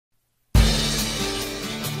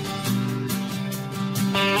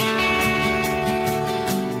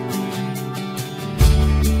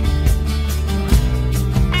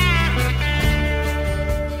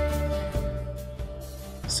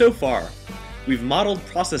So far, we've modeled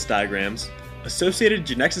process diagrams, associated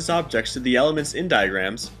GeneXus objects to the elements in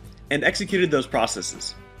diagrams, and executed those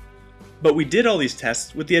processes. But we did all these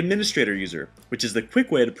tests with the administrator user, which is the quick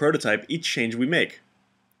way to prototype each change we make.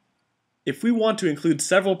 If we want to include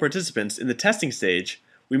several participants in the testing stage,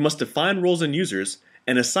 we must define roles and users,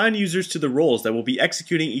 and assign users to the roles that will be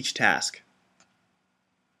executing each task.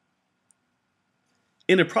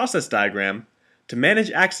 In a process diagram, to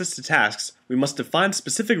manage access to tasks, we must define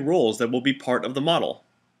specific roles that will be part of the model.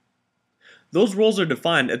 Those roles are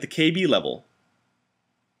defined at the KB level.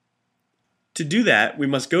 To do that, we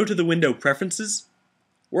must go to the window Preferences,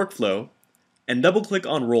 Workflow, and double-click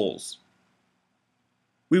on Roles.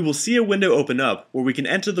 We will see a window open up where we can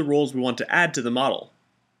enter the roles we want to add to the model.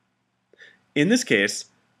 In this case,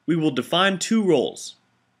 we will define two roles: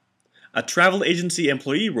 a travel agency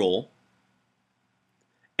employee role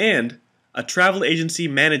and a travel agency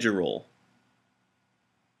manager role.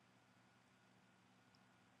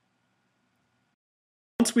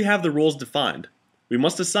 Once we have the roles defined, we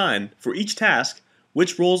must assign, for each task,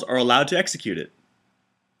 which roles are allowed to execute it.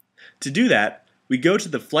 To do that, we go to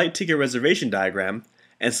the flight ticket reservation diagram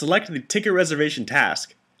and select the ticket reservation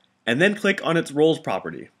task, and then click on its roles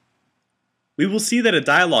property. We will see that a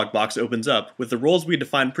dialog box opens up with the roles we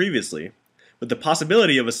defined previously, with the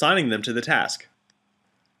possibility of assigning them to the task.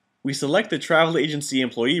 We select the travel agency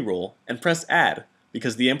employee role and press Add,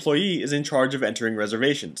 because the employee is in charge of entering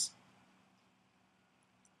reservations.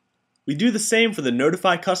 We do the same for the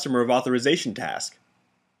Notify Customer of Authorization task.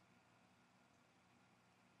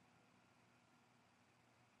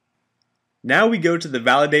 Now we go to the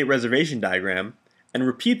Validate Reservation diagram and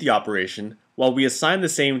repeat the operation while we assign the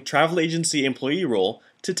same travel agency employee role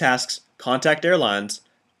to tasks Contact Airlines,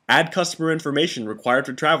 Add Customer Information Required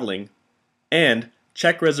for Traveling, and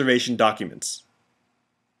Check Reservation Documents.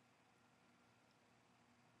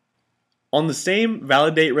 On the same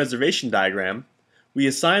Validate Reservation diagram, we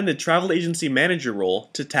assign the Travel Agency Manager role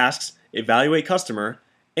to tasks Evaluate Customer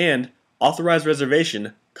and Authorize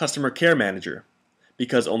Reservation Customer Care Manager,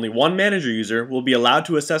 because only one manager user will be allowed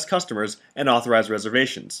to assess customers and authorize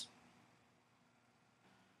reservations.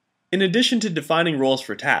 In addition to defining roles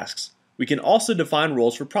for tasks, we can also define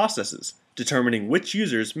roles for processes, determining which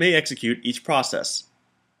users may execute each process.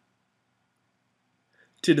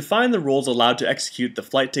 To define the roles allowed to execute the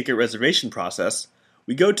flight ticket reservation process,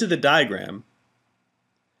 we go to the diagram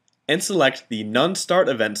and select the None Start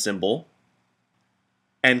Event symbol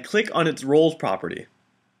and click on its roles property.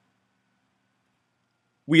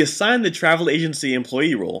 We assign the travel agency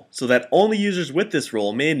employee role so that only users with this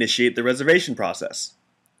role may initiate the reservation process.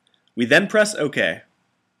 We then press OK.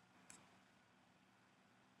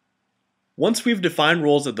 Once we've defined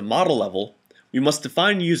roles at the model level, we must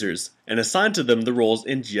define users and assign to them the roles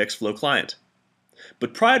in GXFlow Client.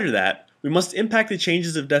 But prior to that, we must impact the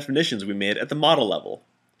changes of definitions we made at the model level.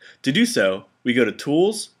 To do so, we go to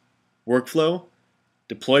Tools, Workflow,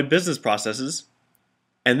 Deploy Business Processes,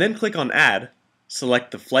 and then click on Add, select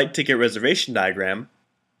the flight ticket reservation diagram,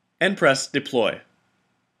 and press Deploy.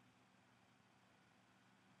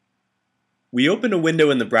 We open a window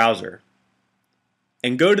in the browser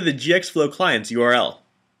and go to the GXFlow Client's URL.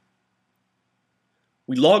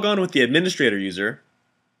 We log on with the administrator user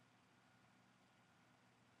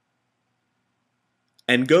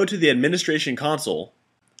and go to the administration console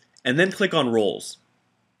and then click on Roles.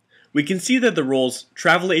 We can see that the roles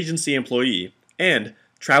Travel Agency Employee and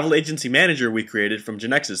Travel Agency Manager we created from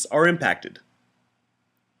GeneXus are impacted.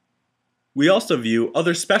 We also view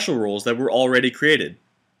other special roles that were already created.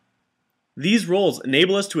 These roles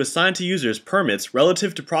enable us to assign to users permits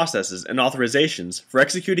relative to processes and authorizations for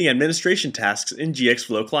executing administration tasks in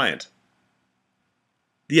GXFlow Client.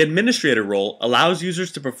 The administrator role allows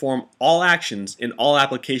users to perform all actions in all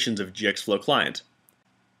applications of GXFlow Client.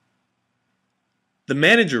 The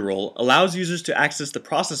manager role allows users to access the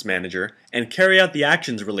process manager and carry out the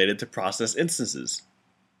actions related to process instances.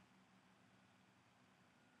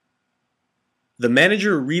 The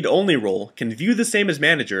manager read-only role can view the same as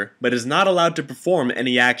manager, but is not allowed to perform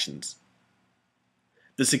any actions.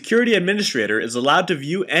 The security administrator is allowed to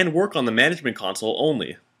view and work on the management console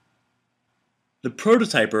only. The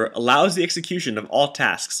prototyper allows the execution of all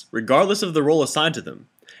tasks, regardless of the role assigned to them,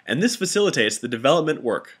 and this facilitates the development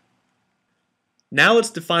work. Now let's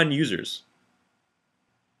define users.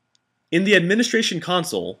 In the administration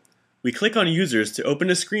console, we click on Users to open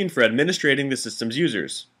a screen for administrating the system's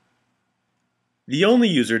users. The only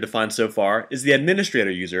user defined so far is the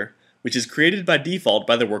administrator user, which is created by default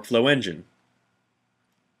by the workflow engine.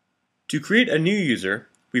 To create a new user,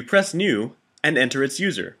 we press New and enter its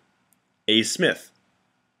user, A. Smith.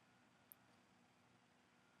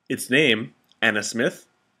 its name, Anna Smith,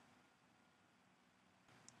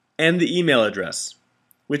 and the email address,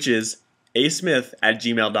 which is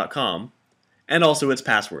asmith@gmail.com, and also its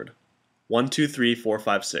password,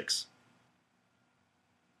 123456.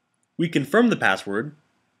 We confirm the password,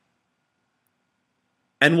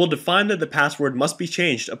 and we'll define that the password must be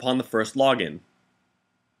changed upon the first login.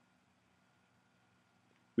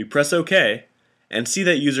 We press OK, and see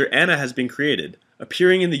that user Anna has been created,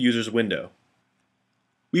 appearing in the user's window.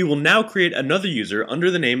 We will now create another user under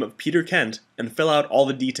the name of Peter Kent and fill out all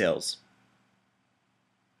the details,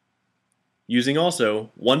 using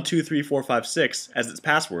also 123456 as its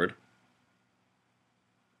password,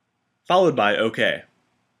 followed by OK.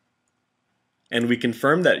 And we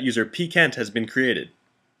confirm that user P. Kent has been created.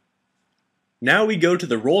 Now we go to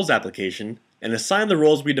the Roles application and assign the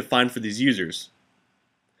roles we defined for these users.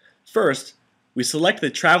 First, we select the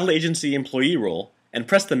Travel Agency Employee role and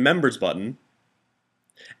press the Members button,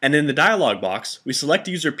 and in the dialog box, we select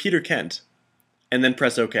user Peter Kent, and then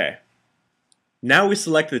press OK. Now we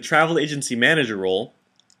select the Travel Agency Manager role,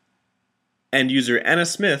 and user Anna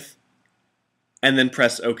Smith, and then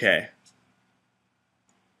press OK.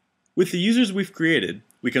 With the users we've created,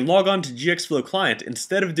 we can log on to GXFlow Client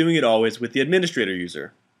instead of doing it always with the administrator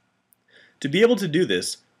user. To be able to do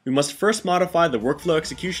this, we must first modify the workflow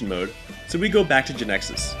execution mode, so we go back to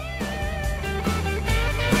GeneXus.